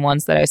cute Jordan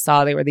 1s that I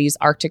saw. They were these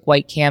Arctic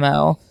white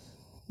camo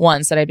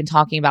ones that I've been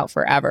talking about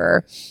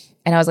forever.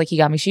 And I was like, he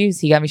got me shoes.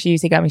 He got me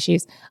shoes. He got me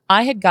shoes.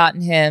 I had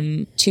gotten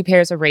him 2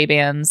 pairs of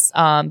Ray-Bans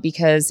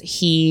because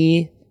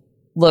he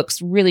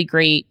looks really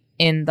great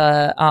in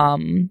the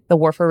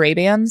Warfare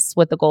Ray-Bans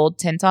with the gold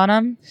tint on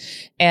them.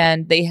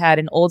 And they had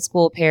an old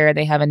school pair.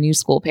 They have a new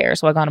school pair.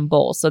 So I got him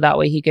both. So that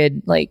way he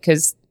could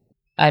because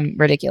I'm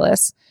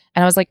ridiculous.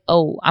 And I was like,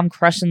 oh, I'm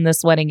crushing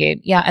this wedding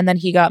game. Yeah. And then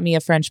he got me a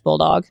French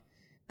Bulldog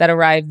that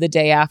arrived the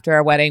day after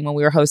our wedding when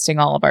we were hosting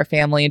all of our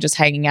family and just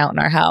hanging out in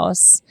our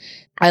house.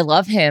 I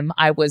love him.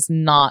 I was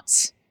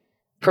not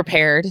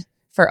prepared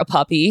for a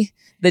puppy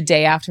the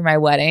day after my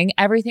wedding.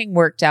 Everything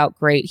worked out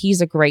great. He's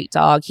a great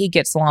dog. He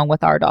gets along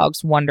with our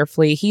dogs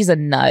wonderfully. He's a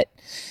nut,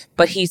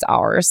 but he's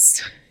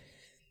ours.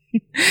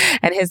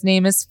 And his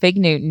name is Fig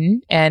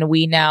Newton. And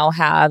we now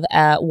have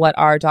what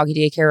our doggy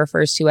daycare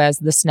refers to as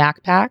the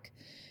snack pack,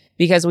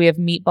 because we have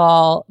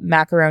meatball,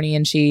 macaroni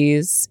and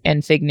cheese,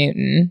 and Fig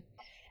Newton.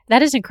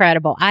 That is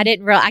incredible. I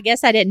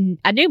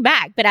knew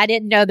Mac, but I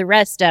didn't know the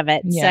rest of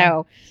it. Yeah.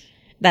 So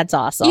that's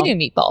awesome. You knew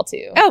Meatball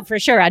too. Oh, for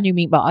sure. I knew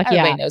Meatball.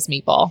 Everybody knows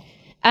Meatball.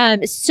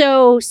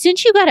 So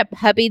since you got a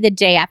puppy the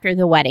day after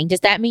the wedding,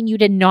 does that mean you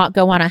did not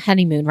go on a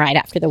honeymoon right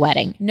after the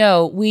wedding?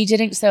 No, we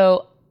didn't.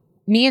 So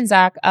me and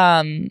Zach,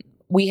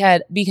 we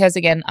had, because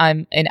again,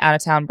 I'm an out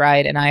of town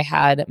bride and I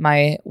had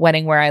my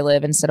wedding where I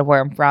live instead of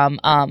where I'm from.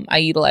 I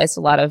utilized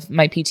a lot of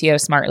my PTO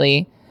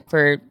smartly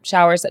for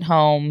showers at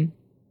home,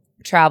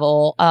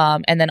 travel.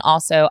 And then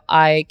also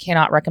I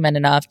cannot recommend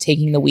enough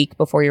taking the week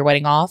before your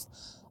wedding off.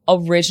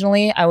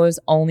 Originally, I was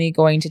only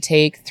going to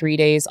take 3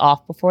 days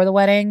off before the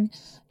wedding.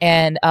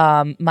 And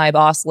my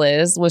boss,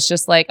 Liz, was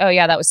just like, oh,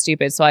 yeah, that was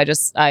stupid. So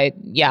Because I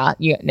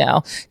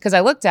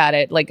looked at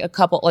it like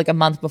a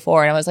month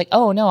before and I was like,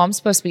 oh, no, I'm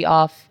supposed to be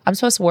off. I'm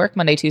supposed to work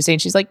Monday, Tuesday.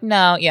 And she's like,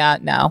 no,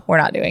 we're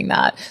not doing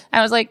that. And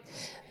I was like,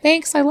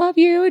 thanks, I love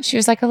you. And she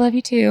was like, I love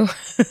you too.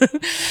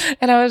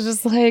 And I was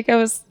just like, I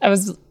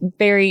was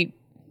very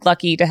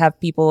lucky to have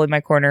people in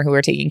my corner who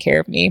were taking care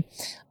of me.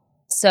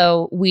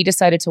 So we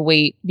decided to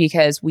wait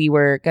because we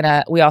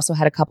also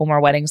had a couple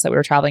more weddings that we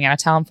were traveling out of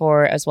town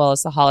for, as well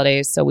as the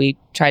holidays. So we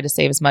tried to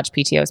save as much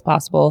PTO as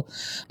possible.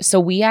 So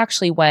we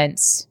actually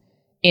went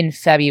in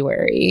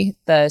February,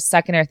 the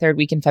 2nd or 3rd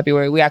week in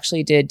February. We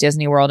actually did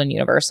Disney World and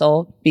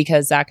Universal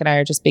because Zach and I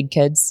are just big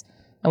kids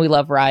and we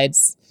love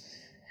rides.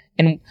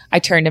 And I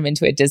turned him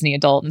into a Disney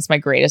adult, and it's my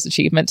greatest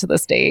achievement to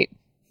this date.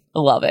 I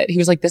love it. He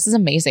was like, this is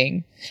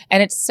amazing.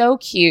 And it's so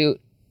cute.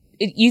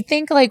 You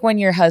think like when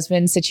your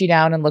husband sits you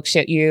down and looks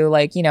at you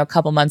like, a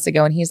couple months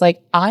ago and he's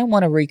like, I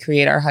want to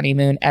recreate our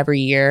honeymoon every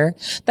year,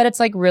 that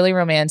it's like really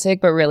romantic,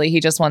 but really he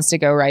just wants to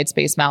go ride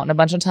Space Mountain a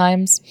bunch of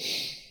times.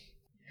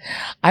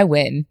 I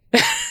win.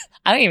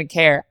 I don't even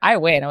care. I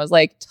win. I was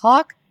like,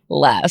 talk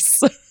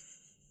less.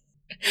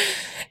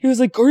 He was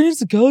like,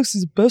 Guardians of the Galaxy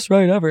is the best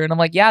ride ever. And I'm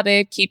like, yeah,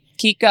 babe,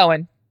 keep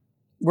going.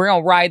 We're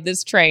going to ride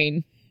this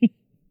train.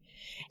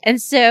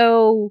 And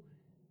so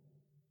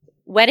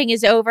wedding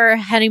is over,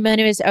 honeymoon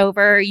is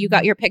over. You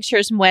got your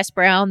pictures from West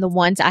Brown. The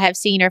ones I have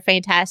seen are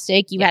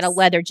fantastic. You had a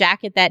leather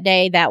jacket that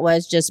day that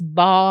was just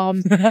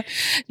bomb.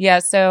 Yeah.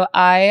 So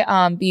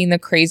I, being the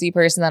crazy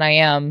person that I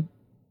am,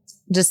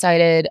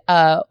 decided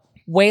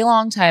way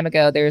long time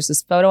ago, there's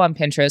this photo on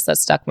Pinterest that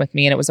stuck with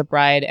me, and it was a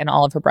bride and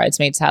all of her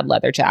bridesmaids had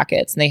leather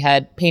jackets and they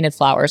had painted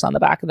flowers on the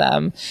back of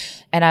them.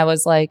 And I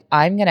was like,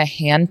 I'm going to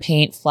hand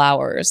paint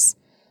flowers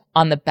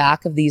on the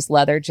back of these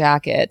leather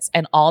jackets,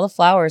 and all the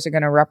flowers are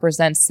going to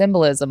represent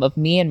symbolism of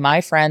me and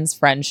my friends'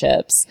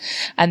 friendships.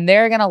 And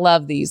they're going to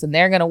love these and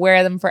they're going to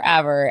wear them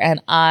forever.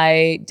 And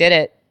I did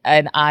it.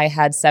 And I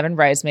had 7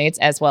 bridesmaids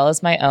as well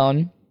as my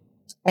own.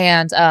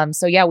 And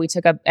so yeah, we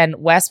took up, and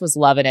Wes was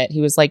loving it.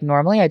 He was like,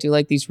 normally I do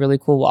like these really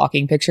cool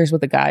walking pictures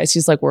with the guys.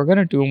 He's like, we're going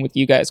to do them with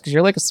you guys because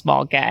you're like a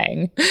small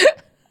gang.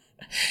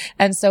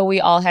 And so we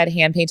all had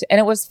hand painted, and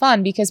it was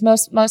fun because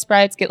most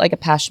brides get like a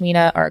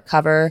pashmina or a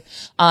cover,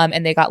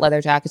 and they got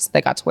leather jackets that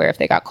they got to wear if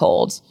they got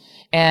cold.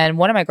 And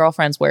one of my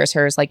girlfriends wears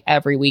hers like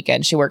every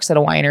weekend. She works at a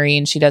winery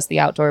and she does the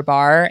outdoor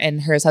bar,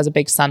 and hers has a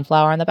big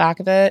sunflower on the back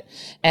of it.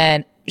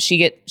 And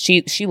she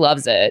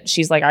loves it.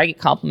 She's like, I get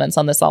compliments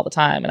on this all the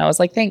time. And I was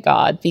like, thank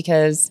God,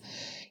 because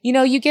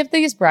you give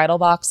these bridal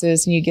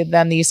boxes and you give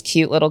them these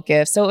cute little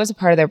gifts. So it was a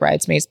part of their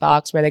bridesmaids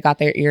box where they got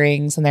their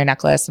earrings and their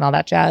necklace and all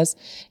that jazz.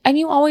 And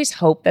you always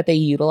hope that they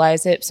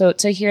utilize it. So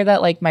to hear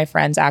that like my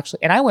friends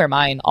actually, and I wear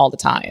mine all the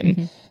time.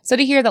 Mm-hmm. So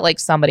to hear that like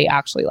somebody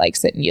actually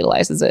likes it and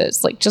utilizes it,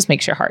 it's like just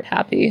makes your heart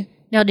happy.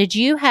 Now, did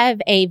you have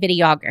a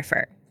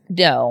videographer?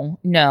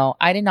 No,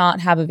 I did not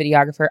have a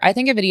videographer. I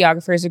think a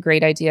videographer is a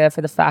great idea for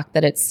the fact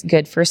that it's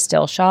good for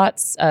still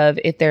shots of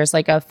if there's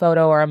like a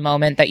photo or a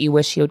moment that you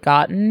wish you had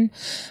gotten.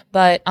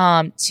 But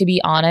to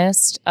be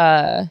honest,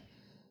 my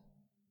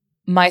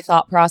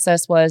thought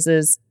process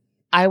is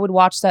I would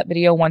watch that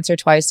video once or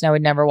twice and I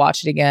would never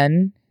watch it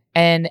again.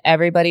 And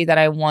everybody that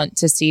I want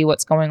to see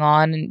what's going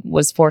on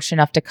was fortunate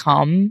enough to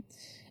come.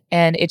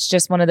 And it's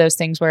just one of those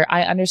things where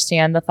I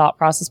understand the thought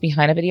process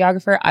behind a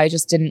videographer. I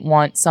just didn't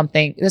want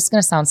something, this is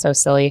going to sound so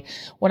silly.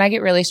 When I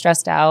get really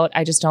stressed out,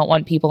 I just don't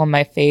want people in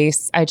my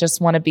face. I just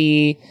want to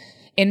be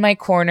in my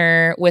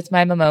corner with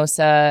my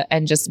mimosa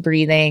and just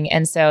breathing.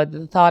 And so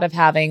the thought of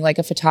having like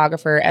a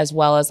photographer as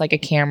well as like a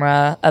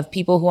camera of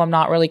people who I'm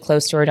not really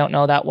close to or don't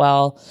know that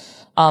well,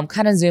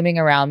 kind of zooming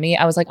around me,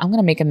 I was like, I'm going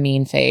to make a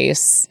mean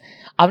face.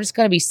 I'm just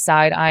going to be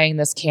side-eyeing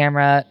this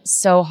camera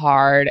so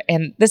hard.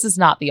 And this is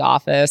not The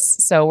Office,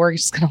 so we're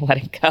just going to let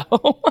it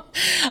go.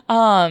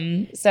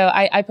 So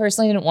I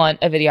personally didn't want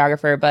a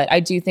videographer, but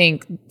I do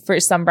think for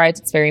some brides,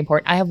 it's very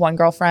important. I have one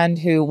girlfriend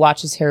who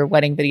watches her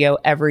wedding video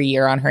every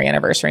year on her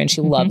anniversary, and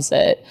she loves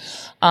it.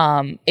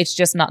 It's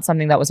just not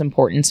something that was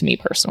important to me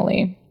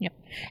personally. Yep.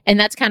 And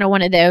that's kind of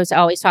one of those, I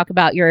always talk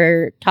about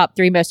your top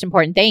 3 most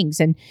important things.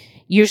 And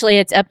usually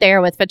it's up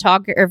there with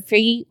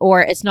photography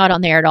or it's not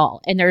on there at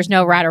all. And there's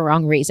no right or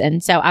wrong reason.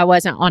 So I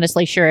wasn't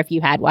honestly sure if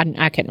you had one.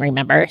 I couldn't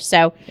remember.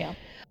 So yeah.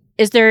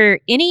 Is there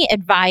any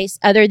advice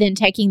other than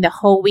taking the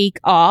whole week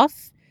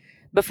off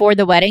before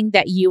the wedding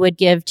that you would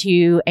give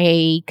to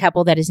a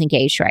couple that is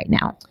engaged right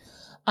now?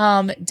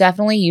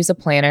 Definitely use a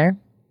planner.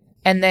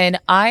 And then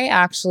I'm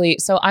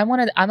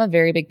a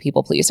very big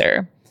people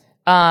pleaser.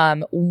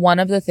 One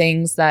of the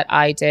things that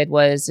I did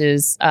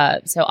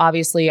so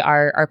obviously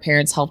our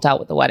parents helped out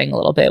with the wedding a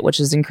little bit, which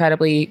is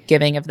incredibly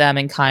giving of them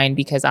and kind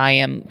because I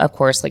am, of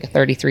course, like a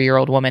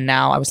 33-year-old woman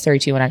now. I was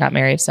 32 when I got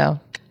married. So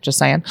just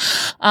saying,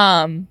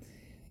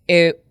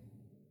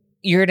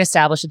 you're an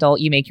established adult.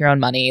 You make your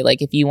own money.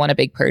 Like if you want a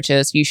big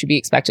purchase, you should be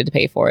expected to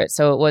pay for it.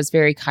 So it was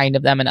very kind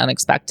of them and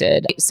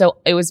unexpected. So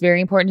it was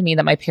very important to me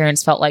that my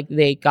parents felt like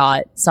they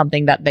got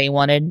something that they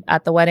wanted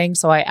at the wedding.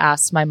 So I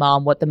asked my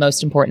mom what the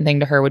most important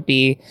thing to her would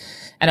be.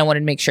 And I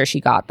wanted to make sure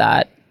she got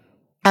that.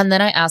 And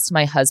then I asked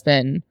my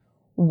husband,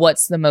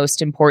 what's the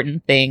most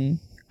important thing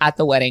at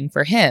the wedding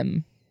for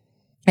him?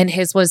 And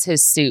his was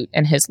his suit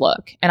and his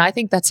look. And I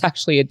think that's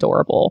actually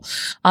adorable.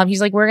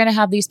 He's like, we're going to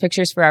have these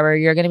pictures forever.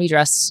 You're going to be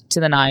dressed to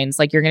the nines.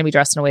 Like you're going to be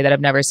dressed in a way that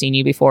I've never seen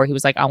you before. He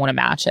was like, I want to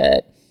match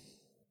it.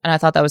 And I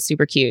thought that was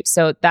super cute.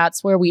 So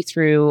that's where we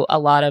threw a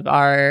lot of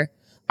our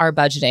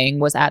budgeting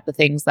was at the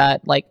things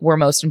that like were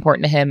most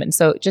important to him. And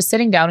so just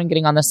sitting down and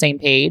getting on the same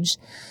page.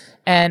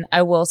 And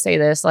I will say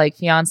this, like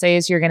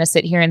fiancés, you're going to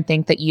sit here and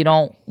think that you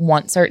don't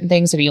want certain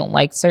things or you don't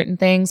like certain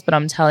things. But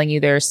I'm telling you,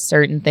 there's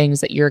certain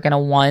things that you're going to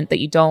want that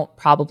you don't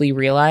probably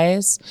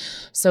realize.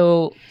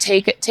 So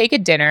take a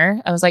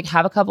dinner. I was like,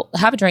 have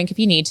a drink if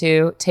you need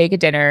to, take a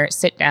dinner,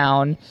 sit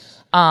down,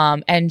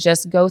 and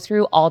just go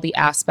through all the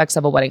aspects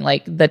of a wedding,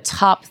 like the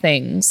top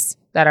things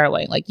that are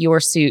like your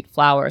suit,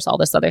 flowers, all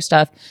this other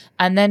stuff.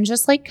 And then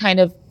just like kind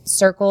of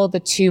circle the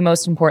 2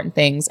 most important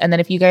things. And then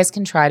if you guys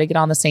can try to get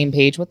on the same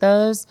page with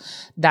those,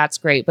 that's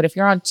great. But if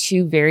you're on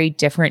 2 very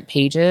different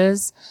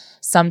pages,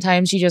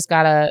 sometimes you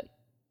gotta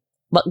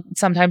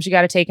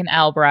take an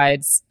L,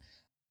 brides.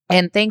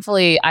 And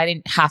thankfully I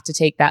didn't have to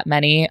take that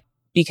many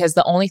because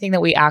the only thing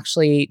that we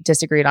actually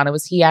disagreed on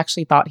was he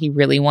actually thought he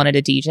really wanted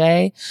a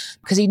DJ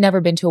because he'd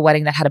never been to a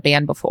wedding that had a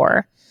band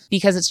before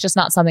because it's just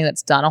not something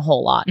that's done a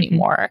whole lot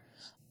anymore.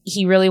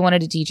 He really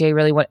wanted a DJ,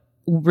 really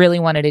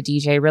wanted to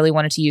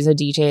use a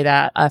DJ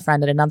that a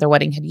friend at another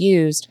wedding had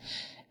used.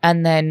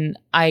 And then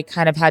I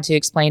kind of had to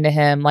explain to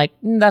him, like,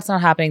 that's not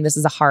happening. This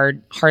is a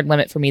hard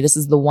limit for me. This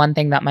is the one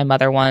thing that my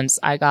mother wants.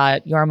 I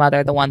got your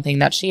mother the one thing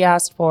that she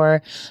asked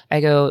for. I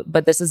go,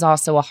 but this is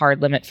also a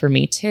hard limit for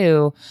me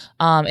too.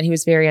 And he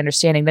was very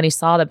understanding. Then he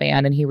saw the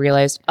band and he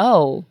realized,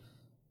 oh,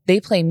 they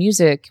play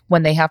music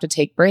when they have to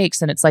take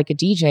breaks and it's like a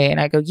DJ. And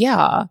I go,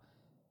 yeah.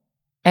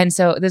 And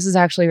so this is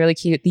actually really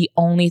cute. The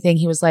only thing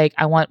he was like,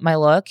 I want my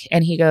look.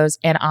 And he goes,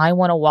 and I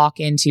want to walk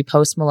into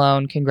Post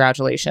Malone.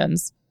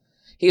 Congratulations.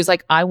 He was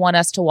like, I want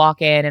us to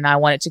walk in and I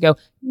want it to go,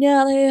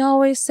 now they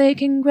always say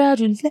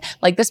congratulations.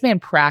 Like this man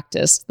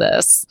practiced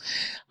this.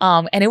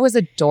 And it was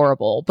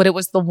adorable, but it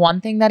was the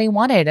one thing that he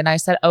wanted. And I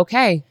said,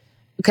 okay,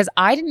 because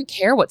I didn't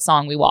care what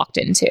song we walked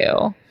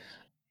into.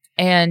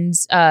 And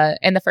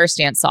the first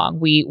dance song,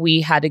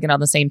 we had to get on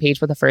the same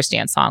page with the first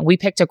dance song. We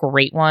picked a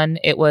great one.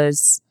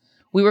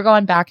 We were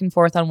going back and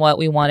forth on what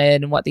we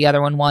wanted and what the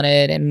other one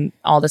wanted and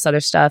all this other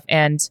stuff.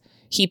 And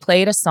he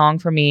played a song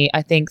for me,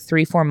 I think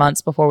 3-4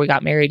 months before we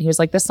got married. He was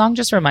like, this song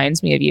just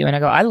reminds me of you. And I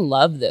go, I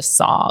love this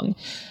song.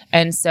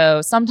 And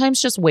so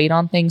sometimes just wait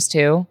on things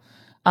too.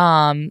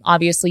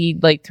 Obviously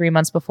like 3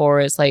 months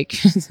before is like,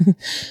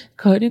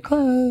 cut it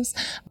close.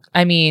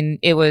 I mean,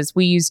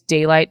 we used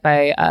Daylight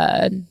by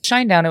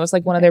Shinedown. It was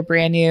like one of their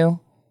brand new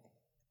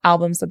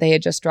albums that they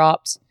had just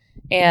dropped.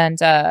 And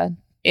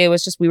it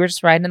was just, we were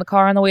just riding in the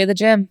car on the way to the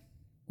gym,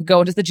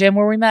 going to the gym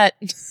where we met.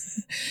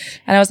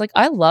 And I was like,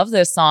 I love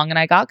this song. And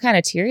I got kind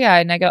of teary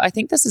eyed and I go, I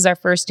think this is our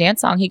first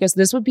dance song. He goes,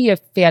 this would be a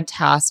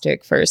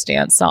fantastic first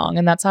dance song.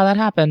 And that's how that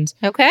happened.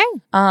 Okay.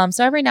 So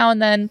every now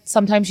and then,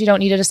 sometimes you don't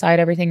need to decide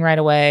everything right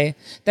away.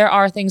 There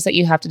are things that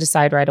you have to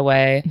decide right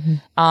away.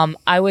 Mm-hmm.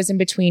 I was in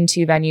between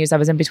 2 venues. I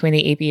was in between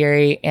the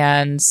Apiary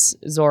and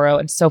Zorro.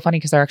 And it's so funny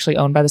because they're actually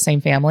owned by the same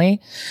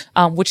family,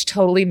 which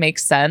totally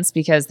makes sense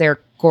because they're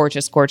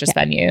gorgeous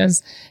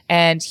venues.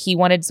 And he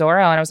wanted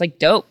Zorro. And I was like,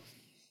 dope.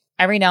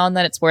 Every now and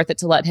then it's worth it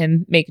to let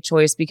him make a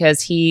choice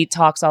because he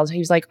talks all the time.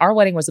 He was like, our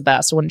wedding was the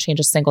best. I wouldn't change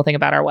a single thing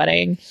about our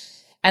wedding.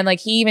 And like,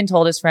 he even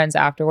told his friends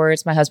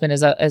afterwards, my husband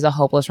is a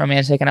hopeless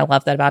romantic. And I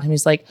love that about him.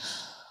 He's like,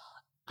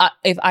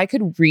 if I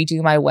could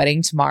redo my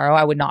wedding tomorrow,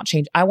 I would not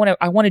change. I want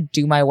to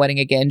do my wedding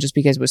again just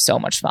because it was so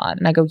much fun.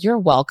 And I go, you're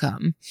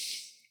welcome.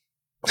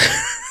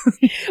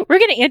 We're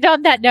going to end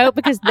on that note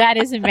because that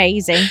is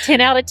amazing.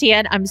 10 out of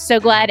 10. I'm so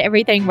glad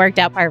everything worked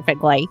out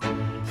perfectly.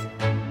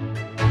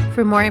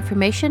 For more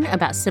information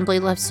about Simply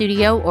Love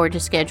Studio or to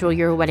schedule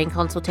your wedding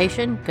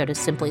consultation, go to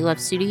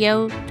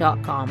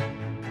simplylovestudio.com.